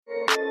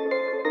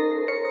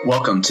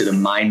Welcome to the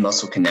Mind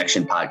Muscle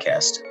Connection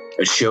podcast,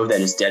 a show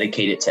that is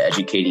dedicated to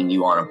educating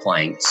you on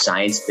applying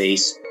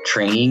science-based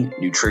training,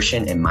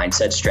 nutrition, and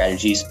mindset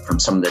strategies from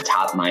some of the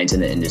top minds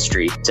in the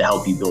industry to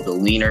help you build a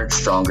leaner,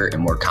 stronger,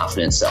 and more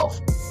confident self.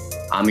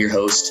 I'm your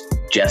host,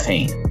 Jeff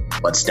Hain.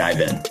 Let's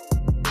dive in.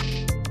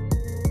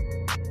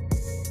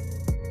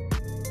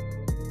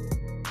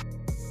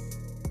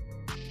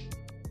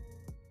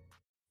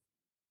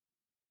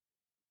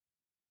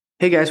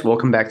 Hey guys,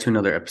 welcome back to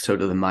another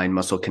episode of the Mind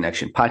Muscle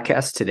Connection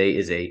podcast. Today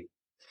is a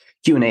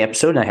Q&A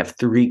episode, and I have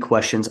 3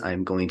 questions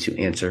I'm going to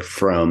answer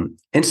from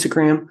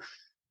Instagram.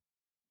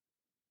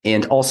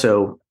 And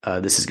also,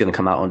 this is going to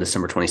come out on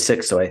December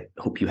 26th, so I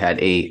hope you had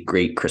a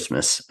great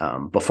Christmas.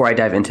 Before I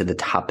dive into the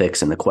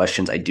topics and the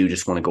questions, I do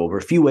just want to go over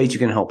a few ways you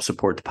can help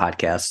support the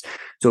podcast.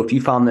 So if you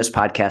found this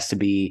podcast to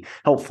be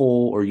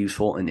helpful or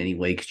useful in any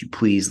way, could you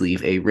please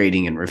leave a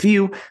rating and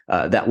review?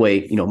 That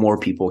way, more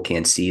people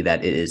can see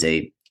that it is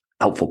a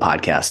helpful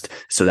podcast.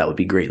 So that would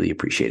be greatly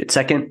appreciated.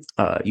 Second,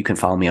 you can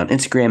follow me on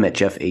Instagram at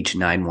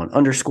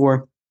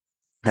JeffH91_.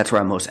 That's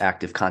where I'm most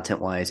active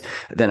content-wise.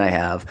 Then I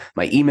have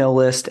my email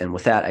list. And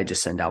with that, I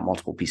just send out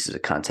multiple pieces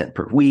of content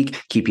per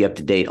week, keep you up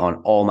to date on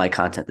all my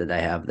content that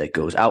I have that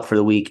goes out for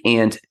the week.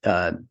 And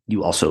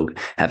you also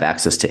have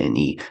access to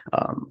any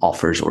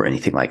offers or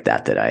anything like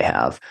that that I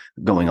have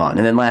going on.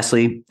 And then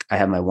lastly, I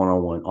have my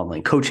one-on-one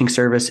online coaching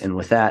service. And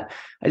with that,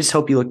 I just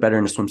hope you look better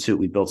in a swimsuit.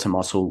 We build some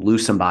muscle,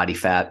 lose some body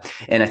fat.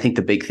 And I think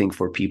the big thing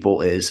for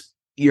people is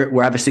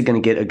we're obviously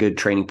going to get a good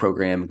training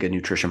program, a good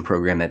nutrition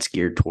program that's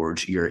geared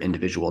towards your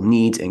individual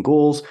needs and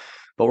goals.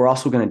 But we're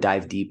also going to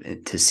dive deep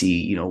to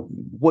see,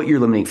 what your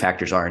limiting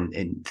factors are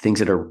and things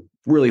that are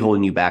really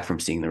holding you back from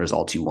seeing the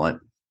results you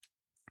want.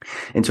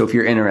 And so if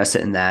you're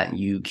interested in that,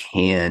 you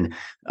can,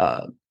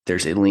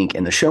 there's a link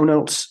in the show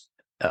notes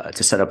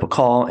to set up a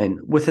call. And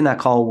within that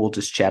call, we'll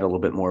just chat a little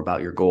bit more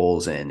about your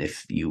goals and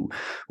if you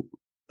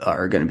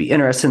are going to be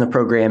interested in the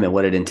program and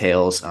what it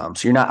entails. So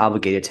you're not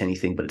obligated to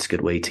anything, but it's a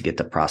good way to get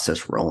the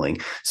process rolling.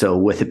 So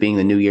with it being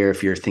the new year,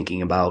 if you're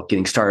thinking about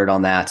getting started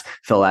on that,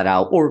 fill that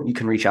out, or you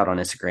can reach out on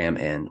Instagram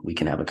and we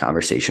can have a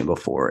conversation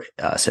before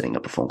setting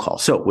up a phone call.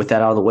 So with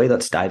that out of the way,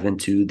 let's dive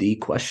into the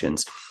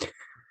questions.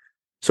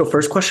 So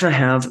first question I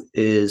have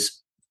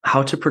is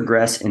how to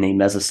progress in a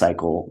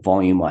mesocycle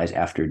volume-wise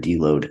after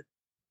deload.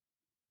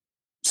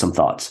 Some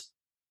thoughts.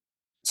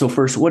 So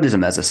first, what is a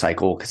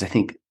mesocycle? Because I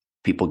think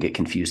people get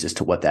confused as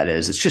to what that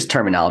is. It's just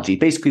terminology.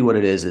 Basically what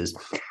it is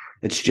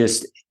it's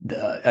just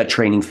a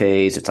training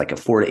phase. It's like a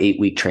 4 to 8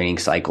 week training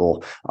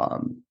cycle.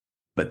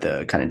 But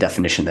the kind of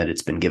definition that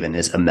it's been given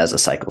is a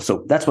mesocycle.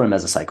 So that's what a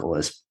mesocycle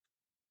is.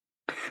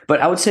 But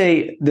I would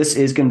say this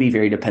is going to be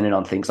very dependent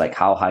on things like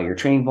how high your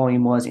training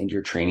volume was and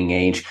your training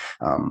age.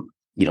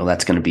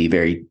 That's going to be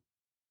very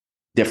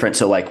different.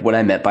 So like what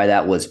I meant by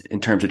that was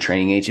in terms of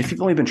training age, if you've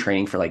only been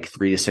training for like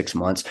 3 to 6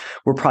 months,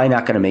 we're probably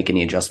not going to make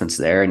any adjustments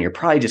there. And you're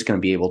probably just going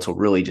to be able to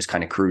really just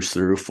kind of cruise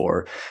through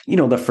for,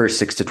 the first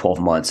 6 to 12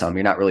 months.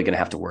 You're not really going to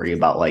have to worry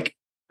about like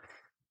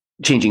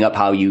changing up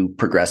how you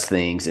progress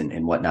things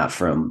and whatnot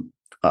from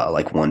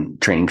like one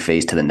training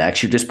phase to the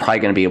next. You're just probably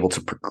going to be able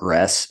to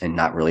progress and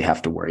not really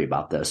have to worry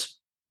about this.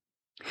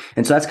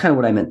 And so that's kind of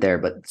what I meant there.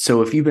 But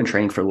so if you've been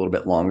training for a little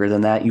bit longer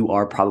than that, you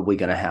are probably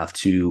going to have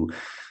to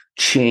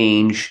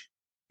change.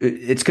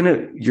 It's going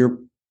to,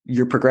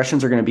 your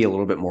progressions are going to be a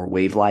little bit more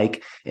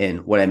wave-like.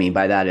 And what I mean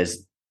by that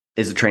is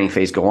the training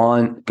phase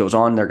goes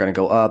on, they're going to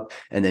go up,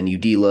 and then you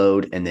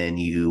deload, and then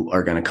you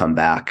are going to come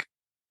back.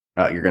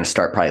 You're going to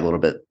start probably a little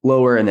bit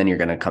lower, and then you're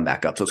going to come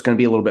back up. So it's going to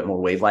be a little bit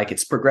more wave-like.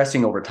 It's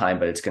progressing over time,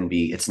 but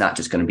it's not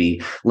just going to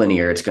be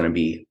linear. It'll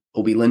be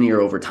linear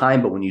over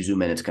time, but when you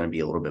zoom in, it's going to be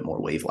a little bit more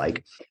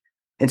wave-like.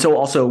 And so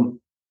also,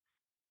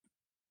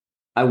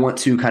 I want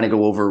to kind of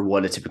go over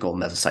what a typical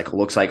mesocycle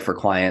looks like for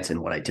clients and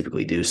what I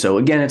typically do. So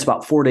again, it's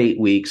about 4 to 8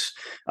 weeks.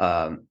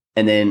 And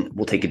then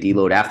we'll take a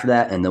deload after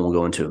that, and then we'll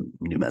go into a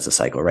new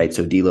mesocycle, right?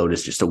 So deload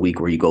is just a week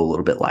where you go a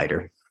little bit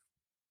lighter.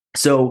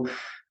 So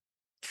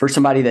for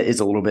somebody that is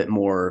a little bit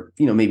more,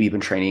 maybe you've been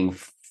training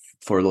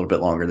for a little bit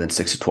longer than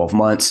 6 to 12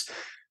 months,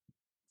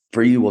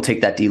 for you, we'll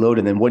take that deload.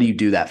 And then what do you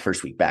do that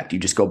first week back? Do you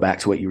just go back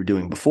to what you were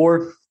doing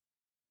before?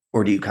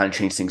 Or do you kind of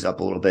change things up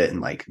a little bit and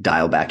like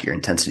dial back your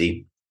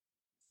intensity?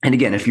 And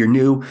again, if you're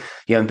new,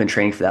 you haven't been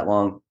training for that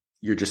long,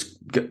 you're just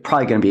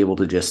probably going to be able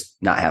to just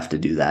not have to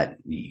do that.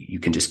 You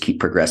can just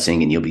keep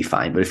progressing and you'll be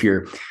fine. But if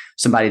you're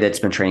somebody that's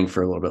been training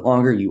for a little bit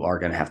longer, you are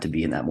going to have to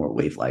be in that more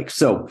wave-like.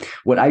 So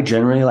what I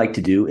generally like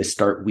to do is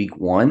start week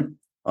 1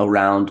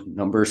 around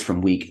numbers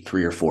from week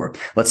 3 or 4.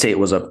 Let's say it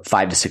was a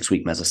 5 to 6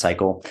 week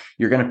mesocycle.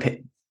 You're going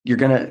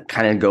to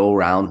kind of go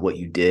around what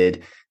you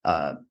did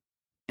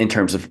in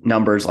terms of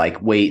numbers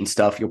like weight and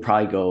stuff. You'll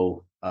probably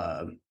go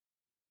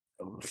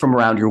from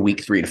around your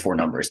week 3 to 4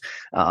 numbers.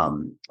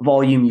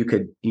 Volume, you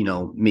could,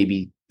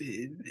 maybe,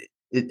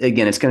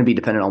 again, it's going to be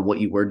dependent on what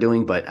you were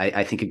doing, but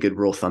I think a good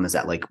rule of thumb is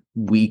that like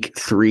week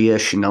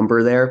 3-ish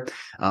number there.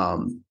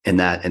 And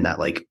that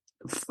like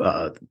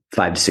uh,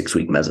 5 to 6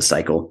 week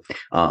mesocycle.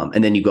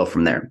 And then you go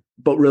from there.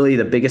 But really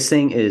the biggest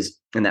thing is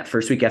in that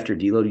first week after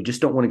deload, you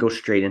just don't want to go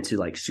straight into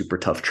like super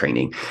tough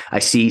training. I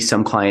see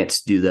some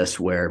clients do this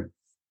where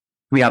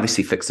we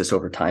obviously fix this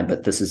over time,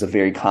 but this is a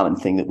very common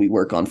thing that we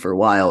work on for a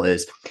while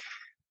is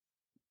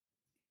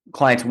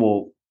clients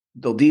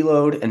they'll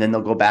deload and then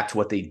they'll go back to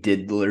what they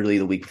did literally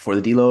the week before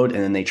the deload. And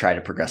then they try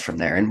to progress from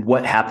there. And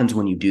what happens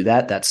when you do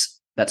that,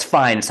 that's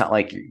fine. It's not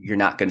like you're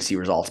not going to see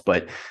results,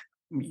 but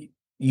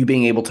you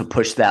being able to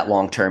push that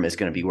long-term is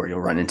going to be where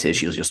you'll run into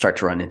issues. You'll start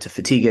to run into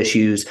fatigue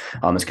issues.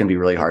 It's going to be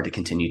really hard to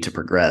continue to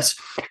progress.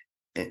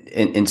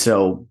 And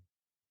so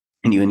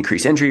you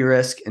increase injury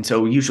risk. And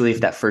so usually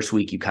if that first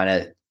week you kind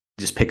of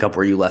just pick up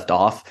where you left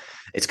off,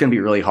 it's going to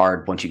be really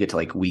hard once you get to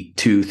like week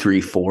 2,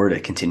 3, 4 to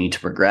continue to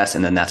progress.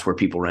 And then that's where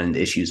people run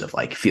into issues of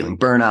like feeling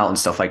burnout and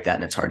stuff like that.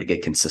 And it's hard to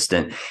get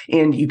consistent.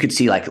 And you could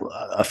see like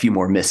a few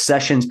more missed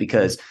sessions,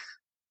 because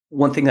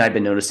one thing that I've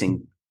been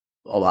noticing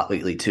a lot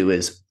lately too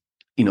is,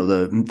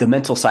 the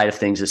mental side of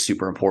things is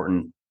super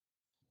important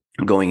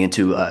going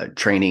into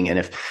training. And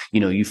if,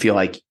 you feel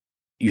like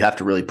you have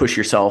to really push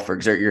yourself or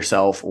exert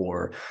yourself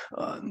or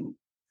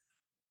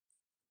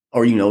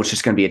it's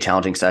just going to be a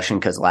challenging session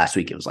because last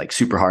week it was like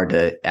super hard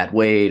to add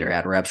weight or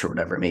add reps or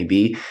whatever it may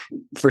be.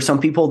 For some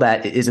people,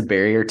 that is a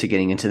barrier to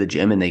getting into the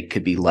gym, and they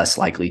could be less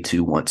likely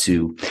to want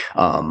to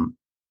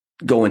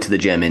go into the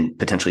gym and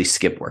potentially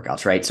skip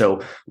workouts, right?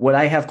 So what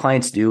I have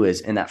clients do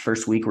is in that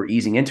first week, we're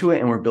easing into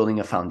it and we're building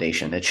a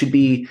foundation. It shouldn't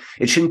be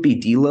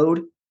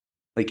deload.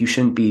 Like you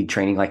shouldn't be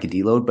training like a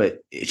deload, but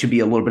it should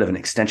be a little bit of an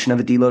extension of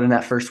a deload in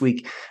that first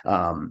week.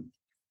 And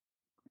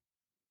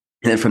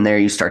then from there,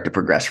 you start to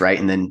progress, right?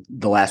 And then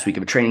the last week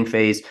of a training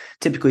phase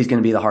typically is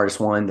going to be the hardest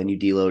one. Then you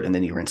deload and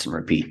then you rinse and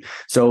repeat.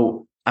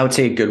 So I would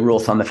say a good rule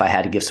of thumb, if I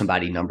had to give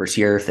somebody numbers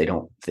here, if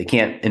they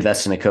can't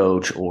invest in a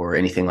coach or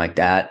anything like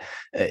that,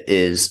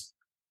 is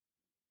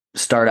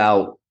start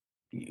out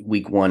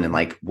week 1 and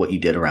like what you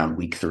did around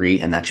week 3.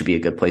 And that should be a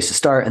good place to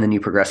start. And then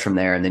you progress from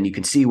there. And then you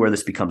can see where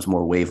this becomes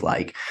more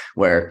wave-like,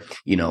 where,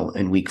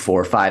 in week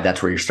 4 or 5,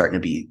 that's where you're starting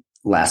to be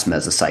last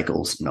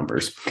mesocycles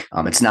numbers.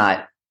 It's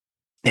not,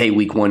 hey,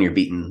 week 1, you're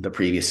beating the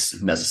previous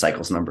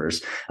mesocycles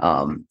numbers.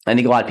 I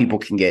think a lot of people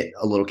can get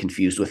a little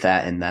confused with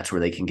that. And that's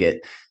where they can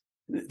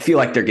feel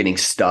like they're getting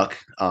stuck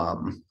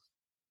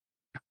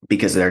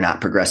because they're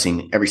not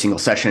progressing every single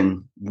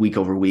session week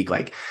over week.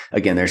 Like,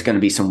 again, there's going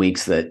to be some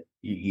weeks that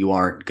you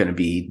aren't going to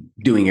be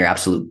doing your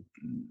absolute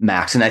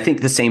max. And I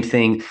think the same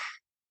thing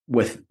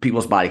with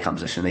people's body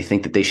composition. They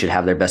think that they should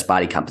have their best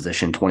body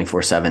composition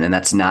 24/7, and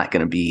that's not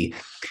going to be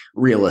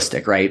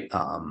realistic, right?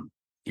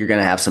 You're going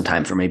to have some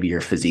times where maybe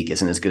your physique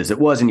isn't as good as it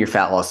was in your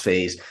fat loss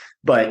phase,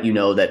 but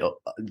that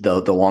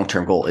the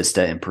long-term goal is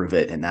to improve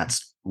it. And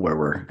that's where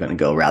we're going to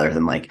go, rather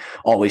than like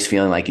always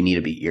feeling like you need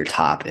to be your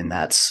top. And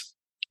that's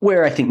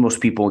where I think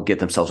most people get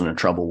themselves into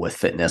trouble with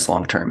fitness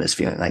long-term, is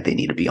feeling like they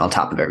need to be on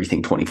top of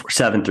everything 24/7,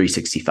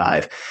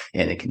 365,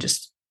 and it can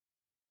just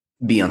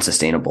be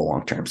unsustainable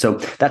long-term. So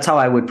that's how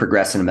I would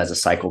progress in a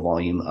mesocycle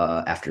volume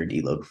after a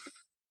deload.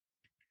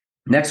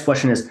 Next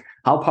question is,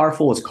 how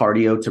powerful is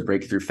cardio to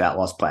break through fat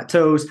loss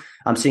plateaus?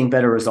 I'm seeing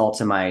better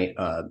results in my,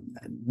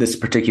 this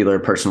particular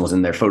person was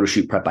in their photo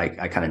shoot prep.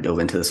 I kind of dove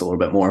into this a little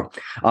bit more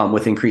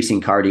with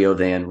increasing cardio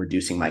than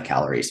reducing my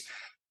calories.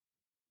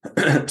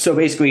 So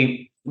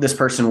basically this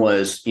person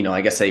was, I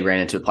guess they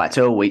ran into a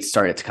plateau, weight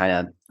started to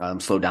kind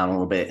of slow down a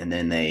little bit. And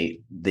then they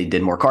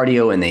did more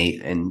cardio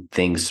and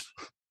things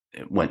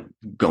went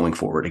going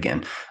forward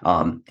again.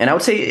 And I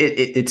would say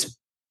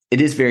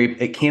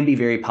it can be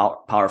very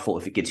powerful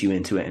if it gets you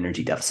into an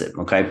energy deficit.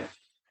 Okay.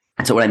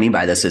 And so what I mean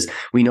by this is,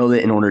 we know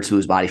that in order to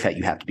lose body fat,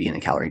 you have to be in a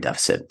calorie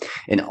deficit.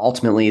 And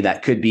ultimately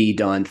that could be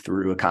done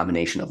through a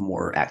combination of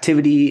more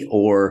activity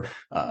or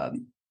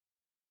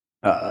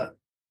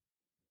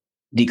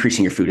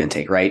decreasing your food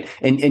intake. Right.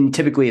 And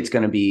typically it's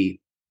going to be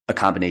a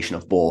combination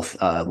of both.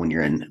 When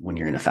you're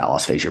in a fat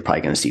loss phase, you're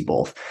probably going to see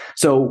both.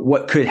 So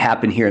what could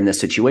happen here in this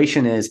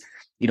situation is,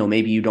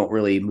 maybe you don't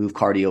really move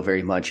cardio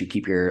very much. You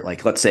keep your,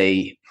 like,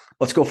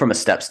 let's go from a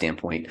step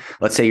standpoint.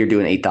 Let's say you're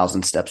doing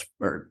 8,000 steps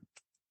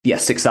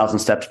 6,000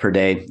 steps per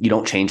day. You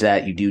don't change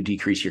that. You do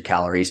decrease your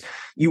calories.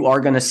 You are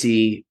going to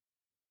see,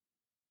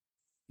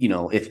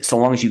 so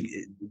long as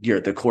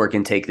the caloric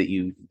intake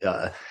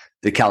that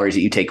the calories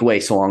that you take away,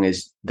 so long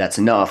as that's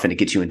enough and it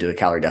gets you into a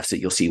calorie deficit,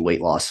 you'll see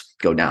weight loss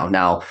go down.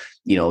 Now,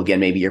 again,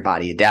 maybe your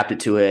body adapted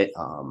to it.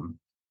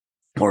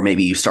 Or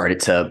maybe you started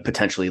to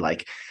potentially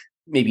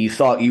maybe you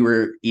thought you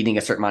were eating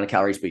a certain amount of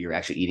calories, but you're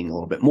actually eating a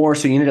little bit more.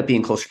 So you ended up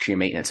being closer to your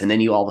maintenance. And then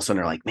you all of a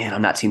sudden are like, man,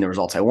 I'm not seeing the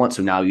results I want.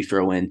 So now you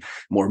throw in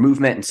more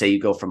movement and say you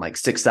go from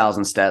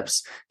 6,000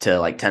 steps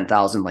to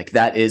 10,000.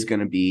 That is going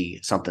to be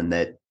something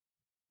that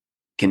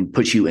can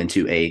put you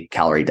into a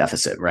calorie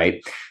deficit,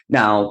 right?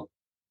 Now,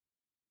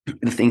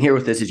 the thing here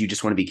with this is you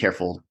just want to be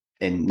careful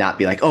and not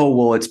be like, oh,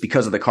 well, it's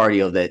because of the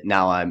cardio that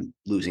now I'm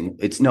losing.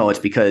 It's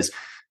because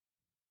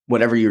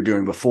whatever you were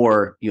doing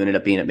before, you ended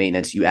up being at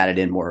maintenance, you added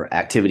in more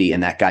activity,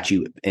 and that got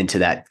you into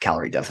that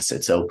calorie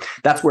deficit. So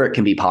that's where it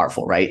can be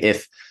powerful, right?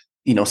 If,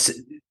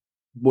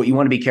 what you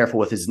want to be careful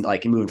with is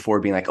like moving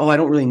forward, being like, oh, I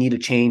don't really need to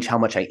change how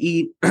much I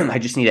eat. I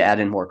just need to add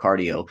in more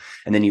cardio.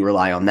 And then you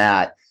rely on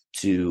that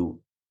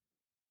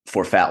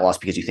for fat loss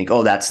because you think,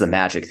 oh, that's the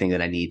magic thing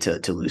that I need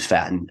to lose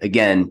fat. And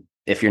again,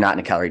 if you're not in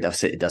a calorie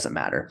deficit, it doesn't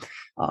matter.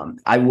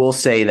 I will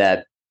say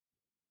that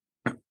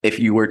if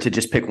you were to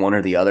just pick one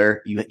or the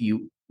other,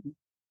 you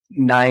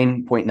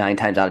 9.9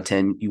 times out of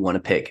 10, you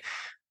want to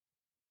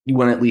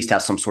at least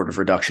have some sort of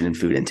reduction in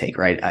food intake,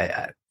 right?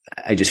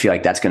 I just feel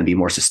like that's going to be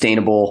more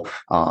sustainable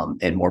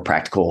and more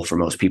practical for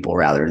most people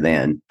rather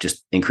than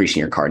just increasing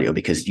your cardio,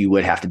 because you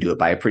would have to do it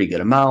by a pretty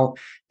good amount.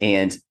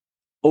 And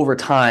over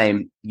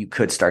time, you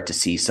could start to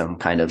see some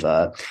kind of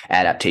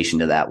adaptation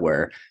to that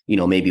where,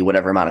 maybe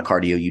whatever amount of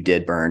cardio you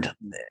did burned,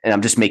 and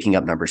I'm just making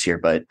up numbers here,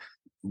 but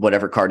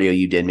whatever cardio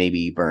you did, maybe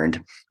you burned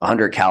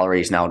 100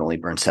 calories. Now it only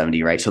burns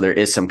 70, right? So there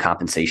is some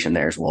compensation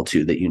there as well,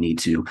 too, that you need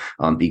to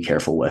be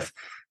careful with.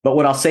 But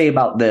what I'll say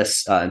about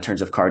this in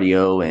terms of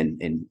cardio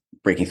and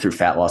breaking through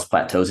fat loss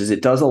plateaus is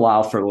it does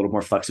allow for a little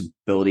more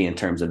flexibility in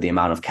terms of the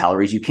amount of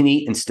calories you can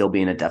eat and still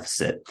be in a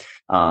deficit.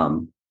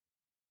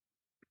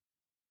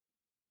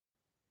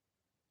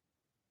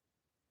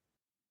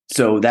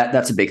 So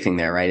that's a big thing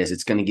there, right? Is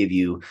it's going to give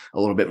you a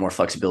little bit more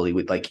flexibility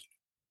with like,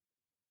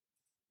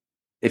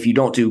 if you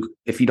don't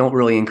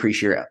really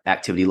increase your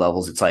activity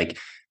levels, it's like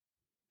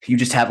you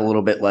just have a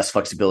little bit less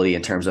flexibility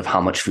in terms of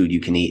how much food you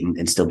can eat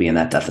and still be in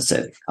that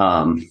deficit.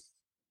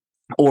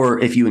 Or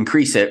if you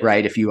increase it,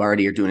 right? If you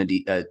already are doing a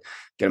good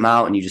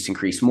amount and you just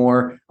increase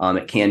more,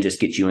 it can just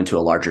get you into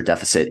a larger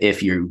deficit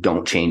if you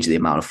don't change the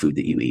amount of food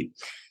that you eat.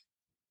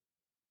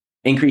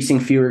 Eating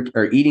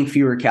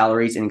fewer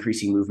calories and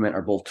increasing movement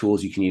are both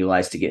tools you can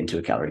utilize to get into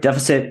a calorie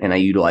deficit. And I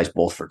utilize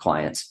both for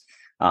clients.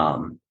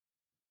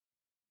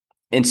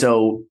 And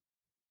so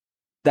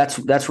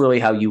that's really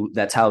how you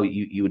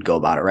would go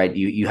about it, right?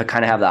 You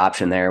kind of have the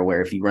option there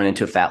where if you run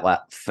into a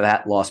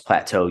fat loss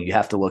plateau, you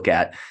have to look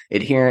at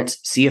adherence,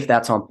 see if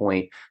that's on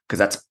point, because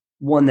that's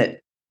one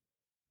that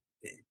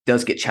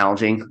does get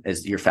challenging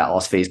as your fat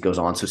loss phase goes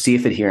on. So see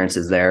if adherence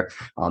is there.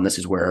 This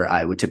is where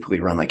I would typically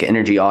run like an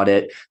energy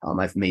audit.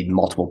 I've made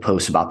multiple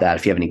posts about that.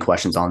 If you have any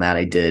questions on that,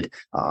 I did.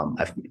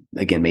 I've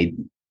again made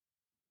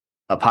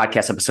a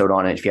podcast episode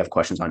on it. If you have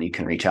questions on it, you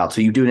can reach out.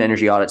 So you do an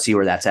energy audit, see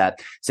where that's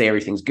at, say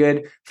everything's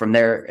good. From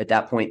there, at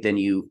that point, then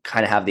you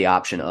kind of have the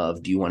option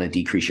of, do you want to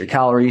decrease your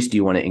calories? Do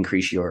you want to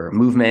increase your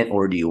movement?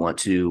 Or do you want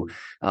to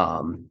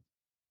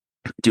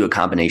do a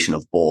combination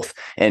of both?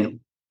 And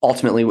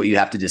ultimately what you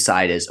have to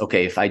decide is,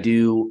 okay, if I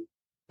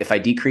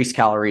decrease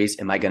calories,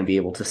 am I going to be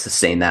able to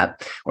sustain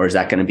that? Or is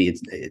that going to be,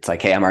 it's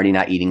like, hey, I'm already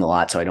not eating a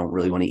lot, so I don't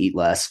really want to eat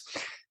less.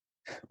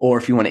 Or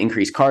if you want to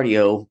increase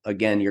cardio,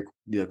 again,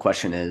 the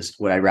question is,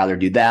 would I rather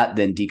do that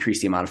than decrease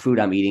the amount of food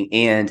I'm eating?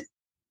 And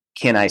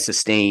can I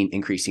sustain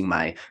increasing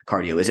my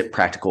cardio? Is it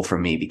practical for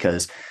me?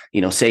 Because,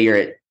 say you're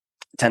at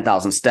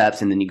 10,000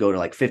 steps and then you go to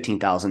like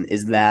 15,000,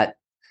 is that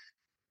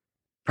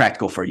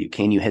practical for you?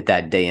 Can you hit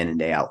that day in and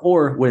day out?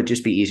 Or would it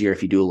just be easier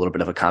if you do a little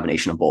bit of a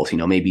combination of both?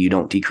 Maybe you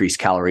don't decrease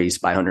calories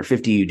by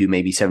 150, you do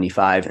maybe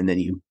 75, and then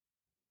you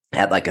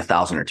had like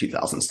 1,000 or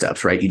 2,000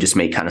 steps, right? You just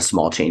make kind of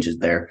small changes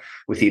there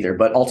with either.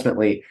 But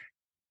ultimately,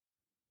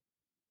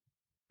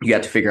 you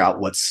have to figure out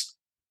what's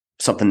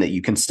something that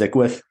you can stick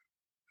with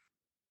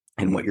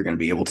and what you're going to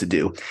be able to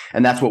do.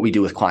 And that's what we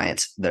do with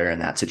clients that are in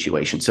that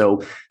situation.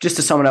 So just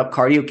to sum it up,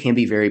 cardio can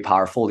be very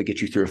powerful to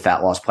get you through a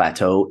fat loss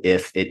plateau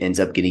if it ends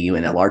up getting you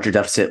in a larger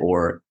deficit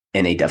or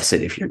in a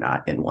deficit if you're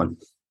not in one.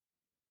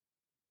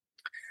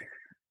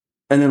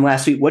 And then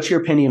lastly, what's your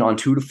opinion on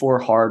 2 to 4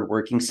 hard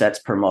working sets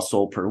per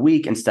muscle per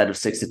week instead of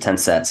 6 to 10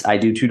 sets? I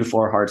do 2 to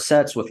 4 hard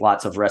sets with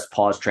lots of rest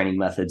pause training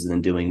methods and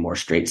then doing more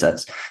straight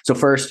sets. So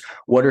first,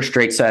 what are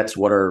straight sets?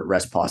 What are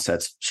rest pause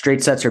sets?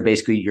 Straight sets are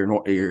basically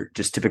your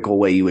just typical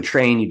way you would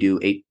train. You do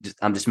 8,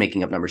 I'm just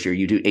making up numbers here.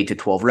 You do 8 to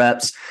 12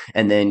 reps,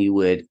 and then you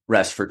would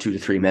rest for 2 to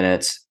 3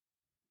 minutes,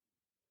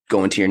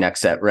 go into your next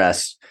set,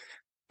 rest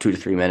 2 to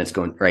 3 minutes,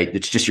 going right.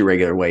 It's just your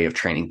regular way of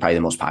training, probably the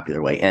most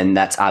popular way. And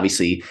that's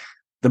obviously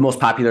the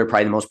most popular,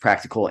 probably the most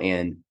practical,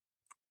 and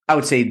I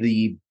would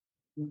say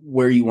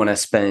where you want to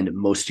spend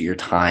most of your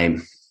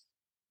time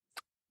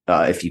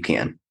if you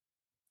can.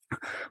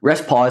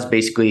 Rest pause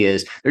basically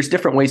there's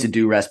different ways to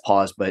do rest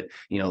pause, but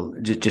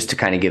just to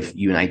kind of give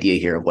you an idea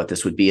here of what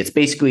this would be. It's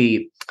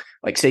basically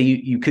like, say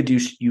you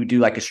do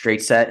like a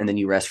straight set and then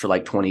you rest for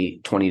like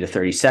 20 to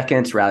 30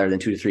 seconds rather than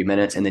 2 to 3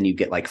 minutes. And then you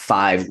get like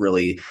 5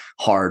 really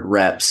hard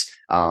reps.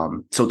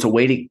 So it's a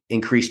way to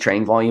increase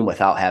training volume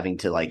without having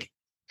to like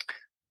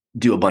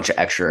do a bunch of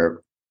extra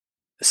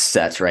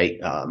sets, right?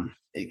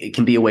 It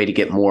can be a way to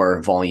get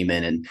more volume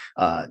in and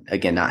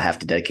again, not have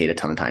to dedicate a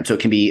ton of time. So it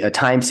can be a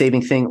time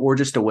saving thing or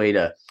just a way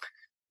to,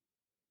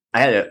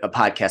 I had a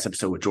podcast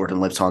episode with Jordan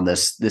Lips on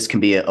this. This can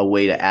be a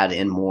way to add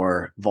in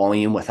more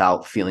volume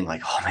without feeling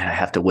like, oh man, I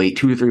have to wait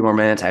 2 to 3 more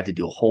minutes. I have to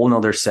do a whole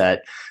nother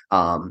set.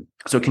 So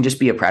it can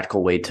just be a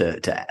practical way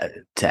to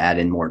add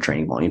in more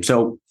training volume.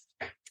 So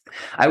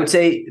I would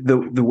say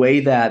the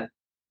way that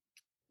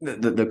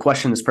the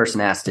question this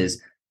person asked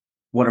is,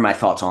 what are my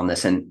thoughts on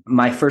this? And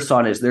my first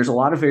thought is there's a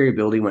lot of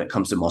variability when it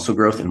comes to muscle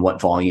growth and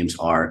what volumes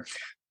are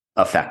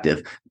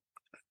effective.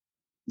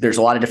 There's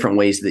a lot of different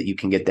ways that you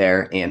can get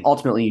there. And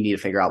ultimately, you need to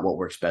figure out what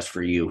works best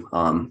for you.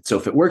 So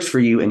if it works for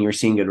you and you're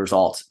seeing good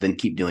results, then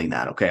keep doing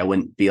that. Okay. I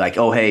wouldn't be like,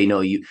 oh, hey,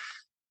 no,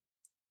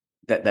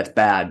 that's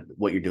bad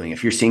what you're doing.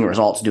 If you're seeing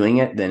results doing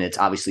it, then it's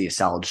obviously a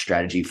solid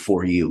strategy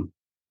for you.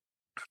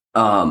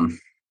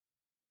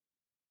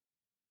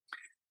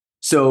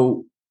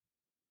 So,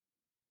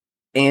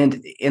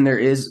 and there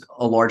is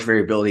a large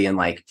variability in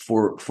like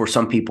for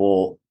some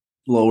people,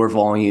 lower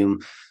volume,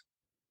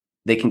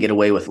 they can get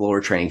away with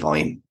lower training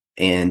volume.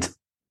 And,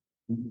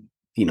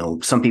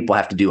 some people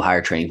have to do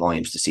higher training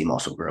volumes to see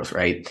muscle growth,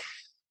 right?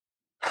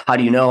 How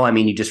do you know? I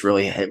mean,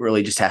 it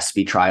really just has to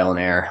be trial and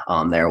error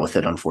there with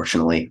it,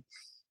 unfortunately.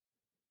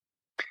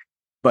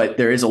 But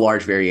there is a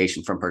large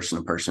variation from person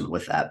to person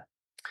with that.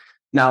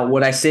 Now,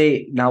 what I'll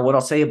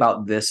say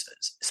about this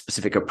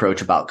specific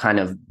approach about kind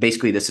of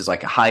basically this is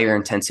like a higher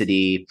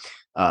intensity,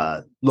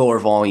 lower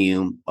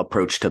volume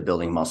approach to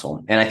building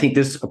muscle. And I think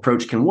this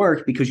approach can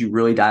work because you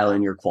really dial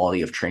in your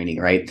quality of training,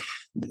 right?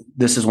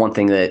 This is one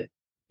thing that,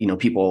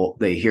 people,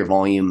 they hear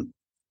volume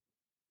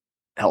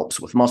helps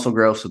with muscle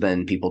growth. So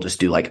then people just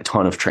do like a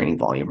ton of training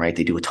volume, right?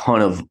 They do a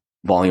ton of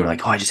volume,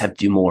 like, oh, I just have to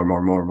do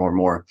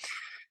more.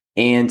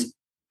 And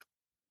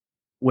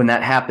when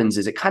that happens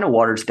is it kind of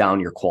waters down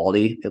your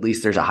quality. At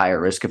least there's a higher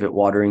risk of it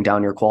watering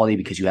down your quality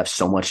because you have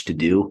so much to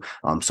do.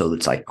 So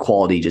it's like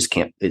quality just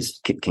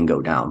can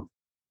go down.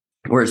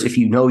 Whereas if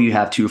you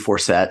have 2 to 4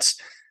 sets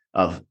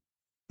of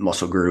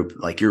muscle group,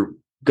 like you're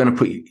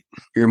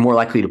more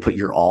likely to put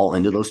your all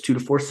into those 2 to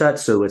 4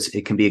 sets. So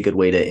it can be a good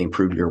way to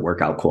improve your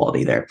workout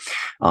quality there.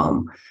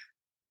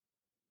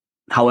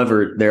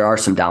 However, there are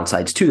some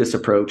downsides to this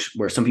approach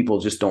where some people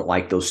just don't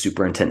like those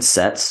super intense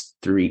sets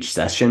through each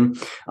session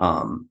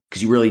because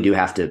you really do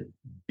have to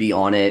be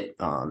on it.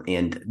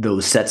 And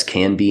those sets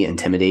can be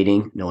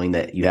intimidating, knowing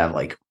that you have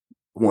like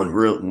one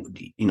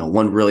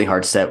really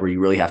hard set where you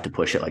really have to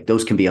push it. Like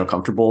those can be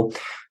uncomfortable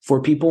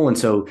for people. And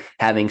so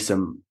having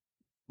some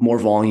more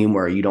volume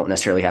where you don't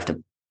necessarily have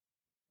to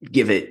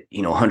give it,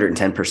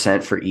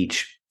 110% for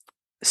each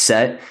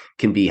set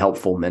can be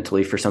helpful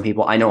mentally for some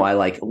people. I know I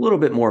like a little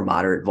bit more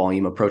moderate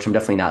volume approach. I'm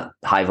definitely not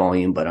high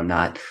volume, but I'm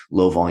not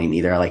low volume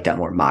either. I like that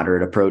more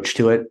moderate approach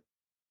to it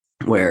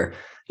where,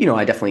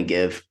 I definitely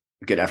give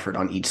good effort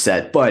on each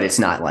set, but it's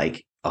not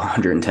like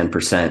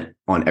 110%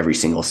 on every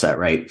single set.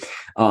 Right.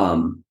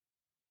 So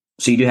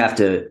you do have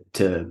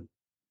to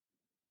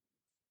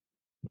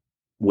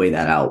weigh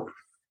that out.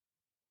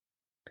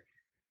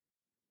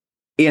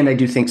 And I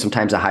do think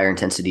sometimes a higher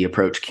intensity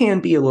approach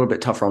can be a little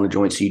bit tougher on the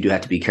joints. So you do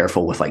have to be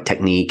careful with like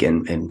technique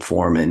and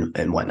form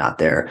and whatnot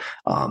there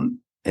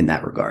in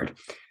that regard.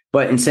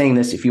 But in saying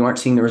this, if you aren't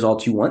seeing the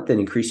results you want, then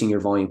increasing your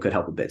volume could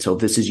help a bit. So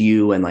if this is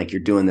you and like you're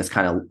doing this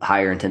kind of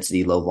higher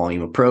intensity, low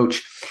volume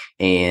approach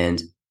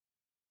and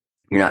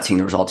you're not seeing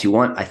the results you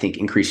want, I think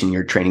increasing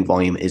your training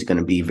volume is going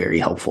to be very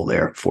helpful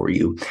there for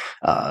you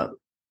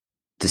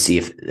to see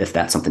if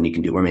that's something you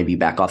can do, or maybe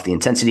back off the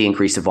intensity,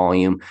 increase the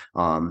volume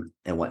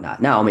and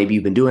whatnot. Now, maybe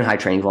you've been doing high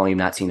training volume,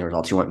 not seeing the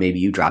results you want. Maybe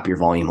you drop your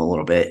volume a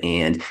little bit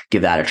and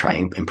give that a try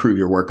and improve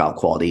your workout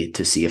quality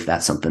to see if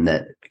that's something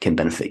that can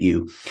benefit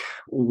you.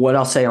 What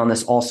I'll say on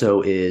this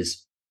also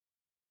is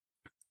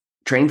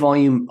training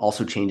volume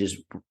also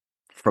changes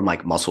from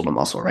like muscle to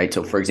muscle, right?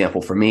 So for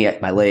example, for me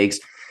at my legs,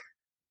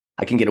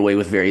 I can get away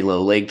with very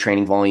low leg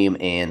training volume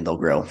and they'll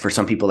grow. For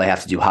some people, they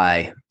have to do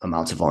high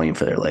amounts of volume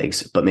for their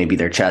legs, but maybe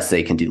their chest,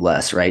 they can do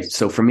less, right?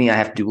 So for me, I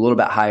have to do a little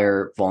bit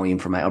higher volume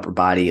for my upper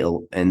body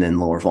and then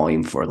lower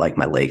volume for like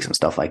my legs and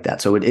stuff like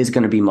that. So it is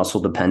going to be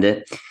muscle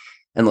dependent.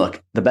 And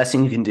look, the best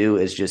thing you can do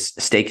is just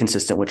stay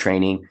consistent with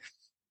training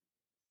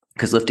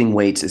because lifting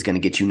weights is going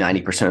to get you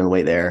 90% of the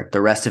way there.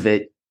 The rest of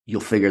it,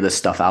 you'll figure this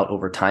stuff out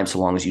over time so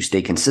long as you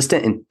stay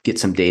consistent and get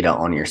some data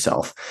on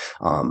yourself.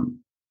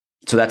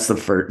 So that's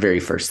the very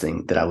first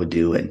thing that I would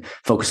do and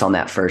focus on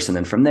that first. And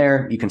then from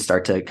there, you can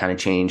start to kind of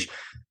change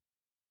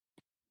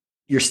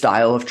your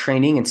style of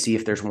training and see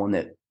if there's one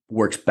that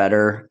works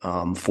better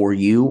for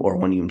you or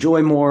one you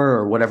enjoy more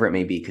or whatever it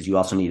may be, because you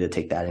also need to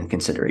take that in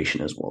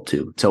consideration as well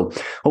too. So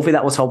hopefully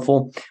that was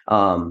helpful.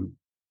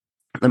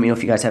 Let me know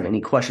if you guys have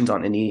any questions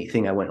on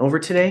anything I went over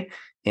today.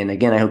 And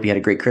again, I hope you had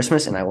a great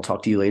Christmas and I will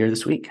talk to you later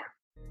this week.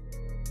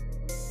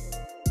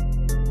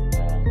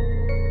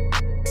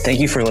 Thank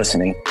you for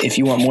listening. If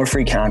you want more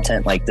free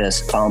content like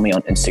this, follow me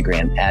on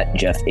Instagram at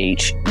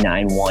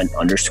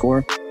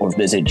JeffH91_ or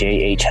visit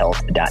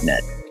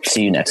jhhealth.net.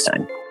 See you next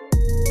time.